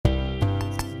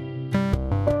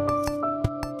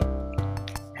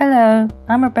Hello,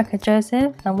 I'm Rebecca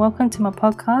Joseph and welcome to my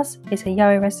podcast, It's a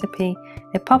Yaoi Recipe,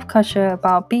 a pop culture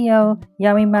about BL,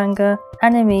 yaoi manga,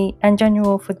 anime and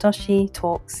general futoshi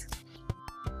talks.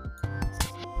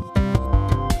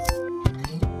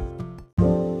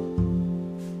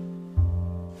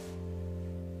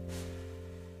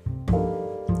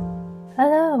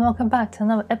 Hello and welcome back to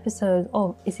another episode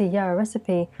of It's a Yaoi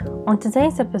Recipe. On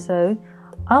today's episode,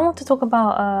 I want to talk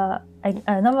about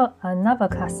another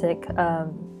classic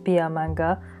BL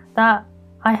manga that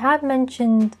I had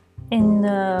mentioned on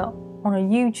a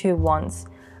YouTube once,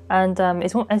 and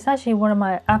it's actually one of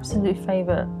my absolute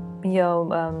favorite BL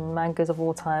mangas of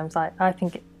all times. I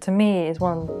think to me it's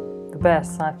one of the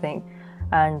best, I think,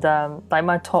 and like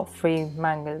my top 3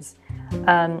 mangas.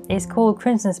 It's called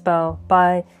Crimson Spell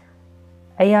by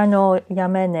Ayano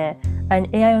Yamane, and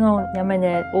Ayano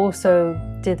Yamane also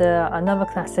did another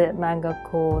classic manga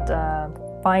called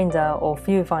Finder or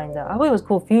Viewfinder. I thought it was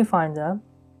called Viewfinder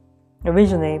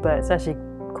originally, but it's actually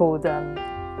called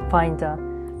Finder.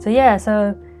 So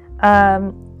Ayano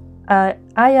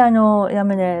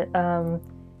Yamane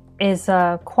is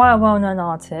quite a well-known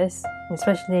artist,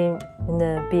 especially in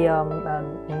the BL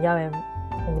and yaoi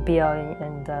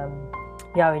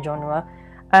genre,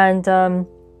 and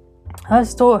her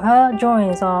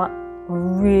drawings are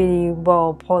really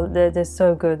well polished. They're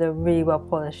so good. They're really well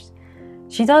polished.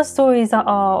 She does stories that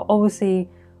are obviously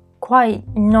quite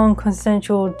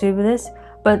non-consensual dubious,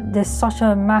 but there's such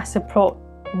a massive plot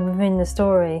within the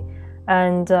story,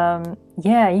 and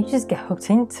you just get hooked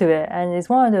into it, and it's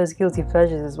one of those guilty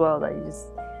pleasures as well that you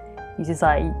just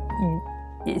like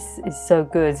it's so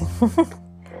good.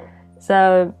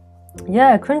 So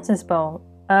yeah, Crimson Spell.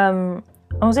 I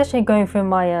was actually going through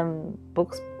my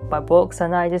books,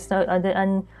 and I just I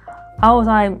was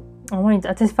like,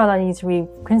 I just felt I need to read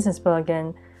Crimson Spell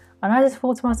again, and I just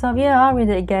thought to myself, yeah, I'll read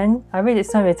it again. I read it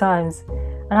so many times,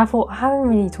 and I thought I haven't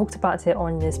really talked about it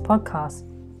on this podcast,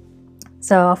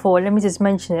 so I thought let me just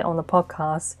mention it on the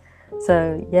podcast.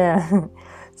 So yeah,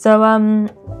 so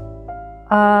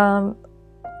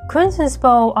Crimson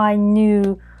Spell, I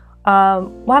knew.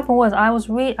 What happened was I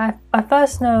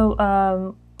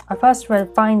first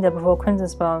read Finder before Crimson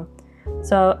Spell.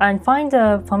 So, and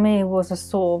Finder for me was a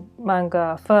sort of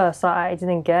manga first that I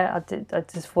didn't get. I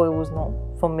just thought it was not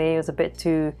for me. It was a bit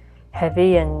too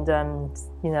heavy and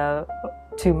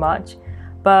too much.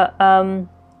 But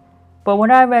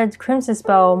when I read Crimson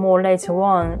Spell more later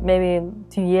on, maybe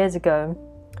 2 years ago,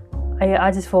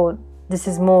 I just thought this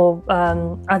is more.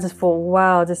 I just thought,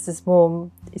 wow, this is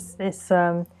more. It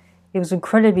was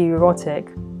incredibly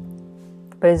erotic,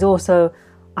 but it's also.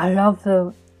 I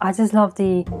just love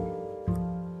the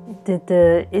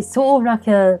it's sort of like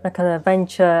an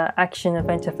adventure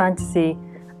fantasy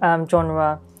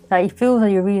genre. Like it feels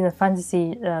like you're reading a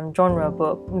fantasy genre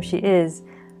book, which it is,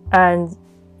 and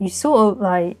you sort of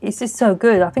like it's just so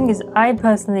good. I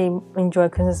personally enjoy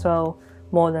Crimson Spell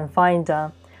more than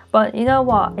Finder, but you know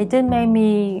what? It did make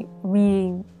me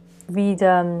read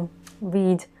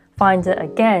Finder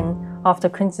again after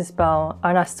Crimson Spell,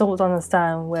 and I still don't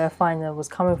understand where Finder was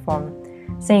coming from.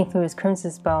 Same thing with Crimson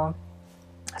Spell.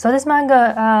 So this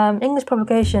manga, English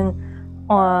publication,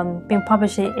 being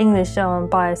published in English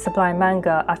by Sublime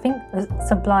Manga. I think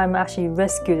Sublime actually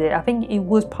rescued it. I think it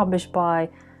was published by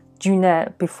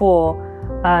Junet before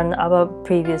and other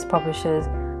previous publishers,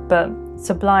 but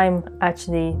Sublime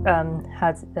actually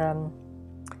had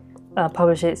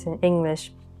published it in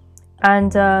English,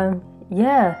 and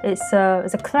it's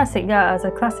a classic. Yeah, as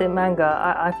a classic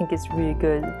manga, I think it's really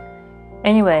good.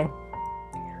 Anyway,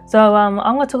 so I'm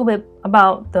going to talk a bit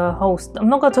about the whole. I'm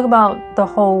not going to talk about the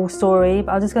whole story,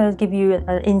 but I'm just going to give you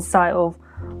an insight of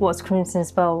what Crimson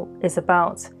Spell is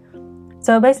about.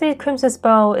 So basically, Crimson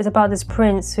Spell is about this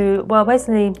prince who, well,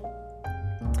 basically,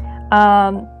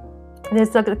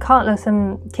 there's like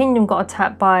some kingdom got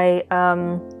attacked by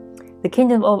the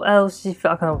kingdom of Elves. I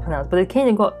can't pronounce, but the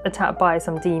kingdom got attacked by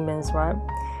some demons, right?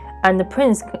 And the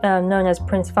prince, known as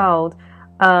Prince Fouled,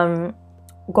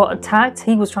 got attacked.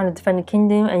 He was trying to defend the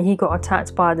kingdom, and he got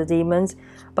attacked by the demons.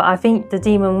 But I think the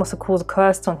demon must have caused a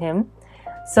curse on him.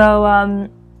 So,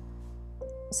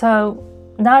 so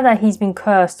now that he's been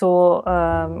cursed or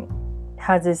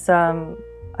has this, I don't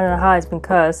know how he's been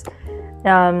cursed.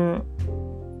 I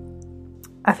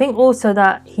think also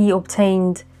that he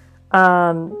obtained.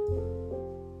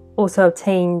 Or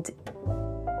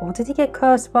did he get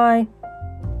cursed by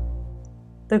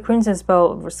the Crimson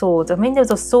Spell sword? I mean, there's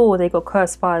a sword they got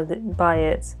cursed by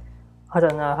it. I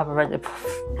don't know. I haven't read it.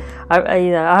 I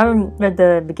haven't read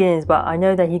the beginnings, but I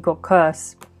know that he got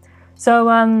cursed. So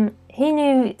he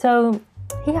knew. So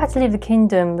he had to leave the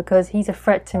kingdom because he's a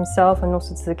threat to himself and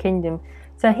also to the kingdom.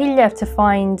 So he left to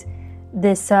find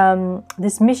this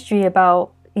this mystery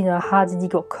about, you know, how did he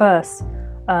got cursed,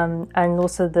 and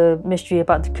also the mystery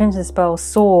about the Crimson Spell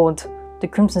sword, the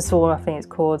Crimson Sword, I think it's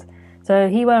called. So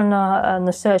he went on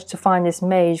a search to find this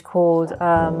mage called,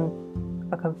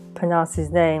 I can pronounce his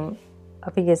name.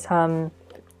 I think it's I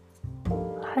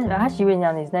actually written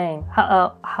down his name.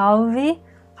 Halv,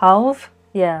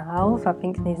 yeah, Halv, I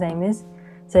think his name is.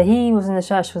 So he was in the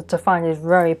search to find this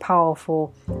very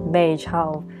powerful mage,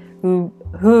 Halv,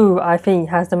 who I think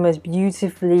has the most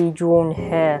beautifully drawn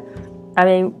hair. I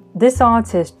mean, this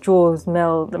artist draws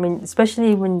male. I mean,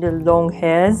 especially when the long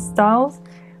hair styles,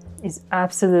 is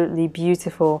absolutely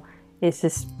beautiful. It's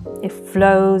just, it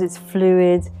flows, it's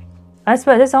fluid. I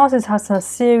swear this artist has a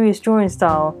serious drawing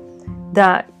style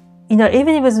that, you know,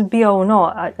 even if it's a BL or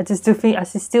not, I still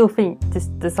think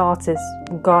this artist,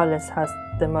 regardless, has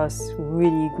the most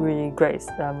really great,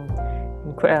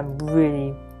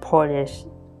 really polished,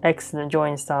 excellent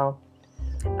drawing style.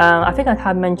 I think I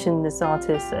had mentioned this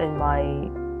artist in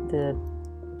the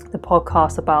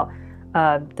podcast about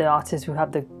the artists who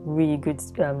have the really good,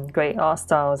 great art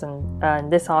styles,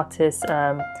 and this artist,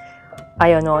 Ayano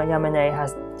Yamane,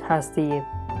 has the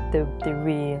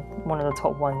really one of the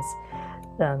top ones.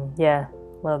 Yeah,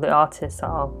 one of the artists that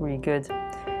are really good.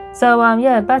 So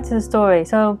yeah, back to the story.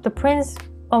 So the prince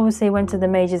obviously went to the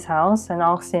mage's house and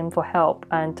asked him for help,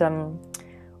 and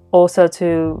also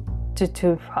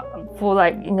for,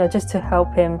 like, you know, just to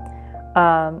help him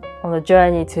on the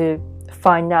journey to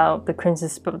find out the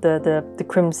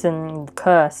crimson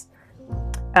curse,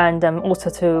 and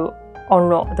also to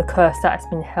unlock the curse that's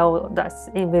been held, that's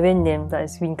within him, that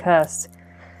has been cursed.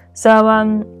 So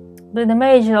the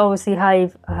mage, obviously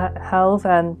Halv,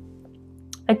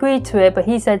 agreed to it, but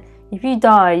he said, if you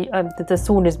die, the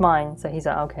sword is mine. So he's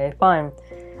like, okay, fine.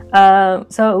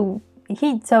 So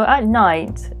at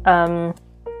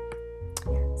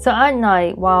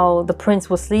night, while the prince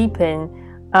was sleeping,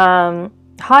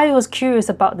 Hai was curious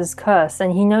about this curse,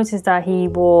 and he noticed that he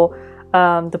wore,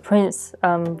 the prince,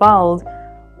 Vald,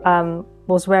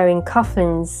 was wearing cuffs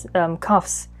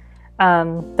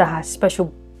that had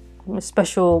special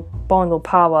bond or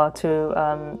power to,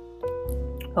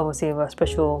 obviously, a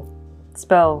special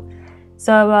spell.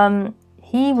 So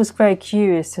he was very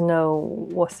curious to know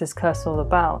what's this curse all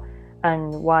about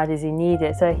and why does he need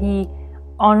it. So he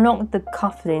unlocked the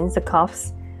cuffs,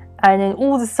 and then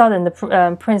all of a sudden the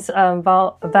Prince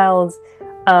Vald's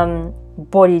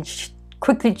body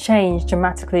quickly changed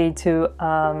dramatically to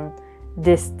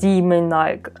this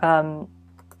demon-like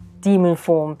demon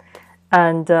form,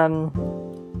 and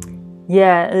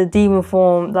yeah, the demon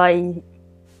form, like,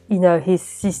 you know, his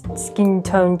skin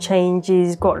tone changes.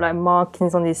 He's got like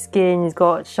markings on his skin. He's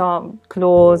got sharp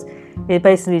claws. It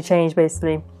basically changed,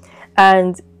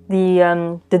 and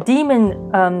the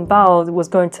demon Vald was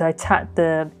going to attack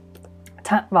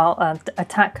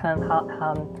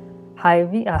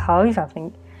Hive, I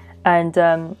think, and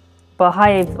but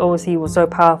Hive obviously was so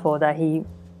powerful that he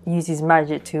used his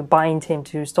magic to bind him,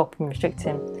 to stop him, restrict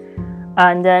him.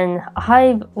 And then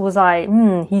Hive was like,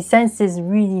 he sensed this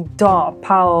really dark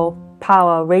power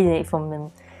radiate from him.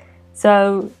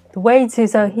 So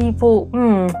he thought,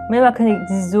 maybe I can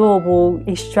absorb or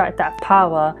extract that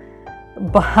power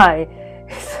by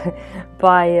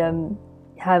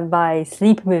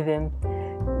sleeping with him,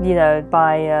 you know,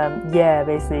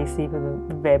 basically sleeping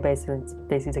with him,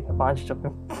 basically take advantage of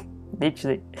him,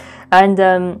 literally, and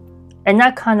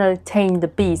that kind of tamed the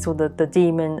beast, or the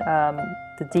demon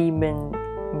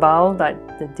Val, like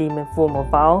the demon form of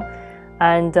Val,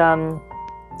 and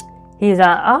he's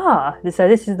like, so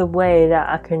this is the way that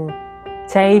I can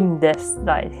tame this,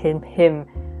 like him.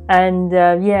 And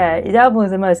yeah, that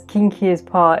was the most kinkiest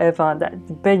part ever. That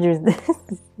the bedroom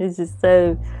is just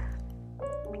so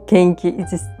kinky. It's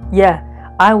just, yeah.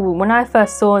 When I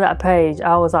first saw that page,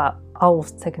 I was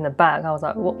taken aback. I was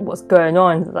like, what's going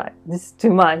on? Like, this is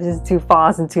too much. This is too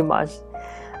fast and too much.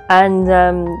 And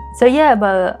so yeah,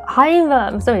 but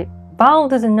Val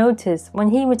doesn't notice when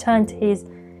he returned to his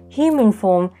human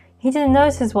form. He didn't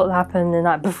notice what happened the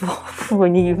night before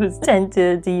when he was turned to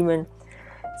a demon.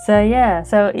 So yeah,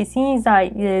 so it seems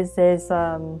like so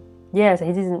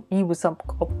he was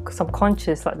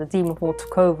subconscious, like the demon form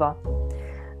took over.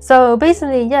 So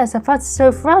basically, yeah, so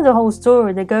throughout the whole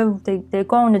story, they go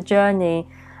on a journey,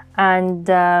 and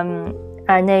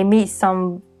they meet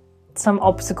some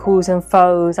obstacles and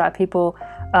foes, like people,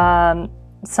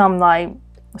 some like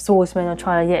swordsmen are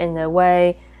trying to get in their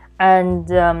way,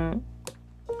 and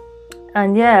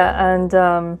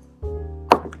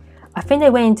I think they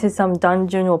went into some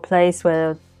dungeon or place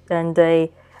where, and they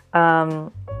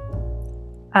And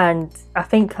I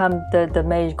think the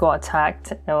mage got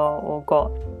attacked or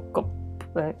got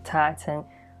attacked,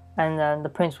 and the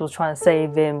prince was trying to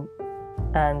save him,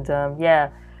 and yeah.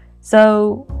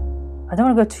 So I don't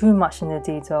want to go too much into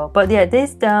detail, but yeah,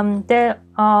 there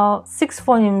are 6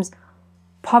 volumes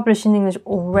published in English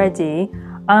already.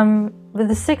 With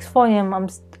the 6th volume,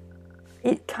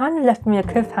 it kind of left me a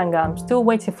cliffhanger. I'm still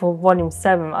waiting for volume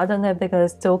 7. I don't know if they're going to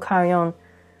still carry on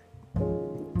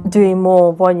doing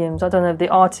more volumes. I don't know if the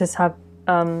artists have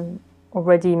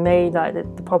already made, like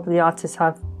probably the artists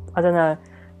have, I don't know.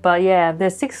 But yeah,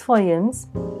 there's 6 volumes,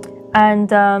 and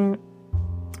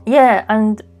yeah,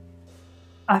 and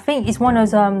I think it's one of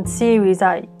those series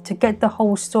that to get the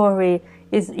whole story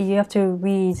is you have to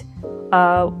read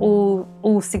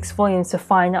all 6 volumes to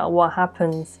find out what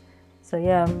happens. So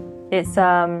yeah, it's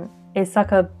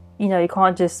like a, you know, you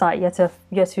can't just like, you have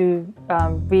to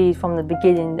read from the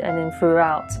beginning and then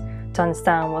throughout to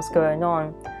understand what's going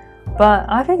on. But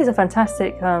I think it's a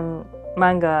fantastic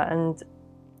manga, and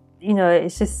you know,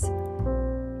 it's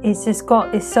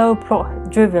so plot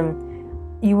driven.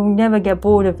 You will never get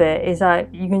bored of it. It's like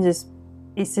you can just,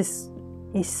 it's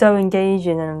so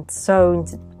engaging, and it's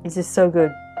just so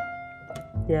good.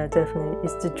 Yeah, definitely.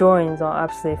 The drawings are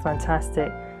absolutely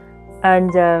fantastic,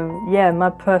 and yeah, my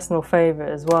personal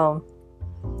favorite as well.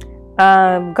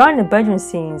 Guy in the bedroom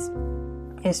scenes,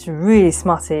 it's really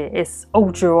smutty. It's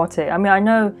ultra erotic. I mean, I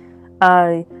know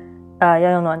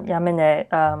Yamane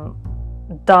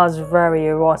does very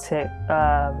erotic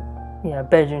you know,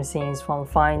 bedroom scenes from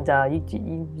Finder. You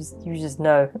just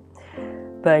know.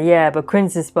 But yeah, but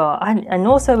Crimson Spell, and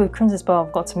also with Crimson Spell,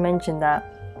 I've got to mention that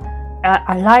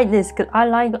I like this because I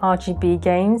like RGB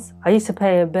games. I used to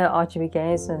play a bit of RGB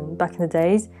games back in the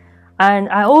days, and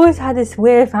I always had this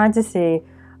weird fantasy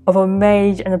of a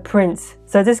mage and a prince.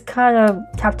 So this kind of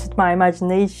captured my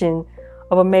imagination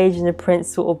of a mage and a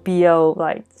prince sort of BL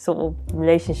like sort of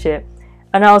relationship,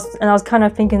 and I was kind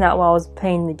of thinking that while I was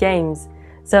playing the games.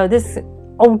 So this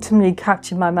ultimately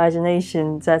captured my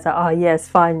imagination. So it's like, oh yes,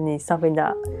 finally something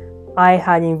that I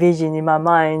had envisioned in my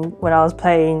mind when I was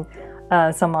playing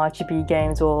some RGB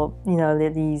games, or you know,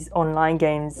 these online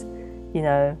games. You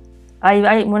know,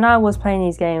 when I was playing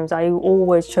these games, I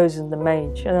always chosen the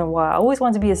mage. I don't know why. I always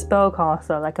wanted to be a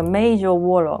spellcaster, like a mage or a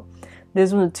warlock.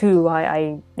 Those were the two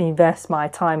I invest my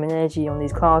time and energy on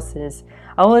these classes.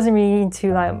 I wasn't really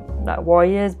into like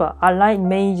warriors, but I like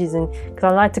mages, and because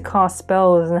I like to cast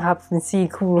spells and see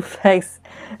cool effects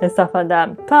and stuff like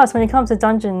that. Plus, when it comes to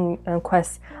dungeon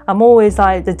quests, I'm always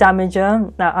like the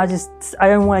damager. Like, I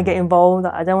don't want to get involved.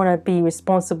 I don't want to be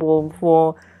responsible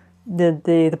for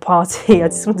the party. I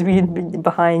just want to be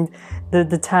behind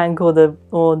the tank or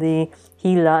the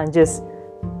healer and just,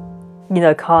 you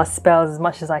know, cast spells as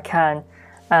much as I can.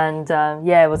 And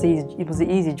yeah, it was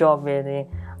an easy job really.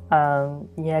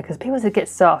 Yeah, because people just get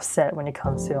so upset when it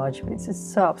comes to RGB. It's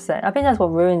just so upset. I think that's what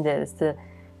ruined it. Is the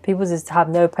people just have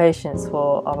no patience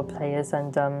for other players,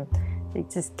 and they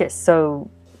just get so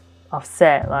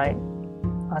upset. Like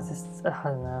I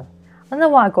don't know. I don't know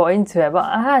why I got into it, but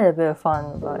I had a bit of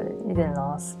fun, but it didn't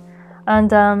last. And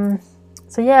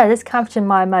so yeah, this captured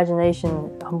my imagination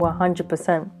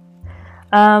 100%.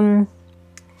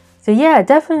 So yeah,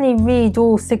 definitely read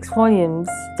all 6 volumes.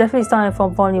 Definitely starting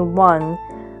from volume 1.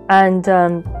 And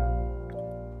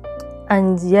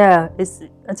yeah,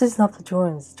 I just love the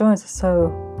drawings. The drawings are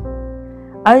so...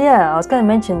 Oh yeah, I was going to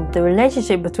mention the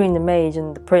relationship between the mage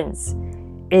and the prince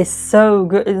is so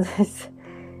good.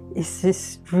 It's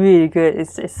just really good.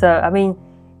 It's so... I mean,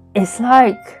 it's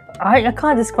like... I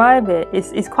can't describe it.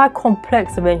 It's quite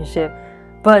complex, the relationship.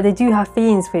 But they do have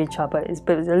feelings for each other. It's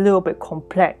a little bit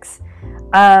complex.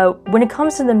 When it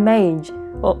comes to the mage...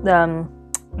 Well,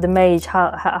 the mage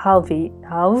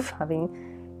Halv, I mean,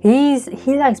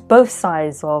 he likes both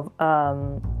sides of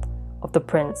the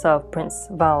prince, of Prince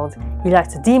Vald. He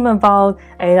likes the demon Vald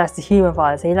and he likes the human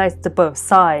Vald. So he likes the both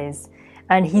sides,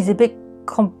 and he's a bit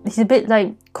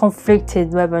like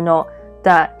conflicted whether or not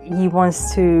that he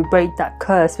wants to break that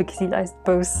curse, because he likes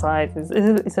both sides.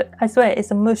 I swear, it's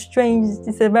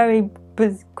a very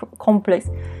complex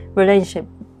relationship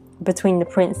between the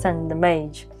prince and the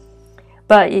mage.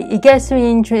 But it gets really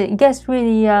interesting. It gets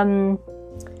really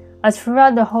as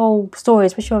throughout the whole story,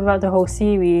 especially throughout the whole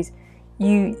series,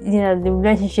 you know, the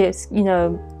relationships. You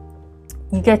know,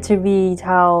 you get to read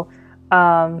how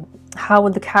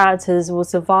the characters will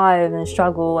survive and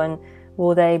struggle, and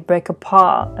will they break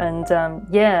apart. And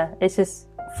yeah, it's just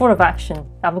full of action.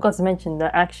 I forgot to mention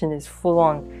the action is full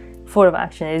of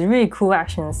action. It's really cool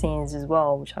action scenes as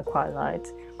well, which I quite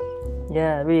liked.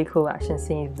 Yeah, really cool action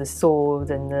scenes with the sword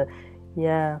and the...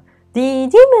 Yeah, The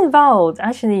Demon Vault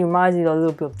actually reminds me a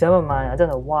little bit of Devilman. I don't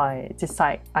know why. It's just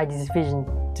like I just vision.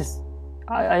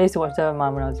 I used to watch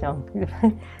Devilman when I was young,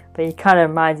 but it kind of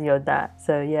reminds me of that.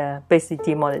 So yeah, basically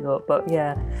demonic look, but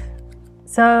yeah.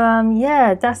 So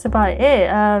yeah, that's about it.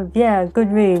 Yeah,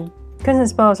 good read. Crimson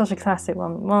Spell is such a classic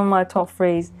one of my top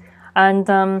threes, and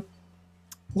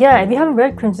yeah, if you haven't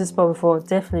read Crimson Spell before,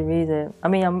 definitely read it. I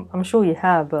mean, I'm sure you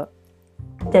have, but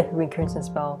definitely read Crimson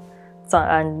Spell. So,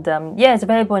 and yeah, it's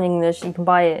available in English. You can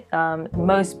buy it in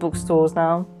most bookstores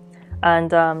now.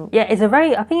 And yeah, I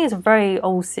think it's a very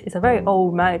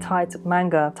old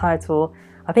manga title.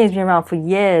 I think it's been around for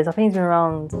years. I think it's been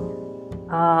around.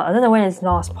 I don't know when it's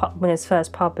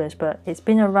first published, but it's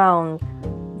been around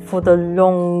for the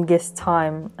longest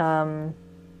time.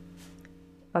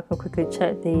 I can quickly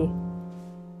check the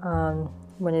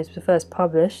when it was first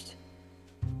published.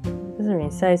 It doesn't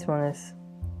really say, to be honest.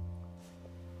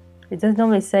 It doesn't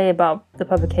normally say about the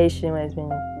publication when it's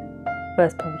been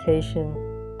first publication.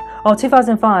 Oh,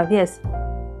 2005, yes.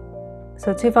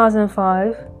 So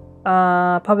 2005,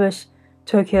 published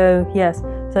Tokyo, yes.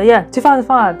 So yeah,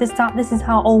 2005. This is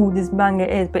how old this manga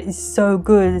is, but it's so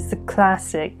good. It's a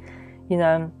classic, you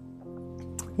know.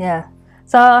 Yeah.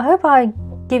 So I hope I've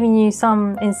given you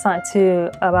some insight too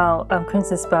about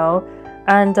Crimson Spell,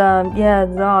 and yeah,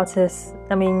 the artist.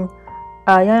 I mean,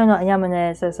 Yaono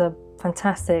Yamane is a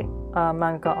fantastic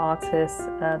manga artist.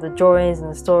 The drawings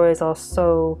and the stories are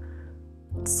so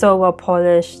well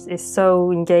polished. It's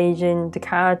so engaging. The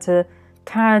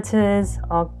characters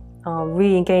are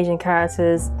really engaging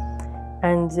characters,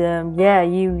 and yeah,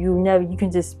 you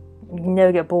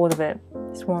never get bored of it.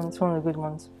 It's one of the good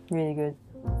ones. Really good.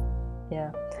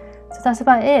 Yeah. So that's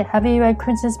about it. Have you read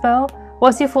Crimson Spell?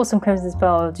 What's your thoughts on Crimson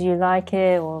Spell? Do you like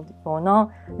it or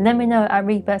not? Let me know at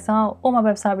ReadBexArt or my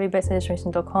website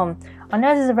readbexillustration.com. I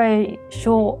know this is a very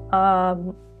short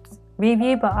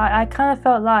review, but I kind of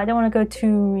felt like I don't want to go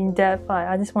too in depth.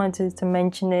 I just wanted to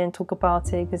mention it and talk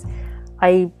about it because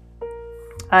I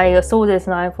saw this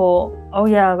and I thought, oh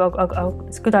yeah,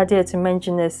 it's a good idea to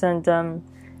mention this, and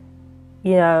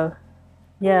you know,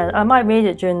 yeah, I might read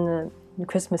it during the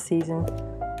Christmas season.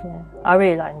 Yeah, I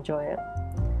really enjoy it.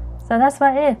 So that's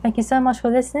about it. Thank you so much for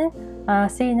listening.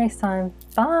 See you next time.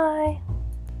 Bye.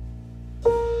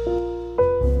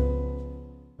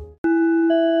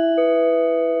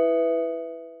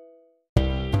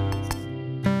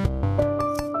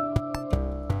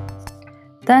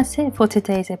 That's it for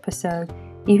today's episode.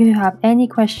 If you have any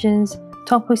questions,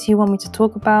 topics you want me to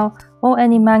talk about, or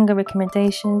any manga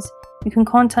recommendations, you can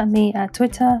contact me at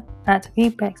Twitter at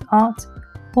ReadBexArt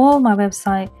or my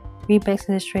website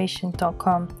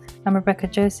readbexillustration.com. I'm Rebecca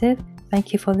Joseph.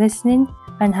 Thank you for listening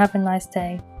and have a nice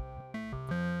day.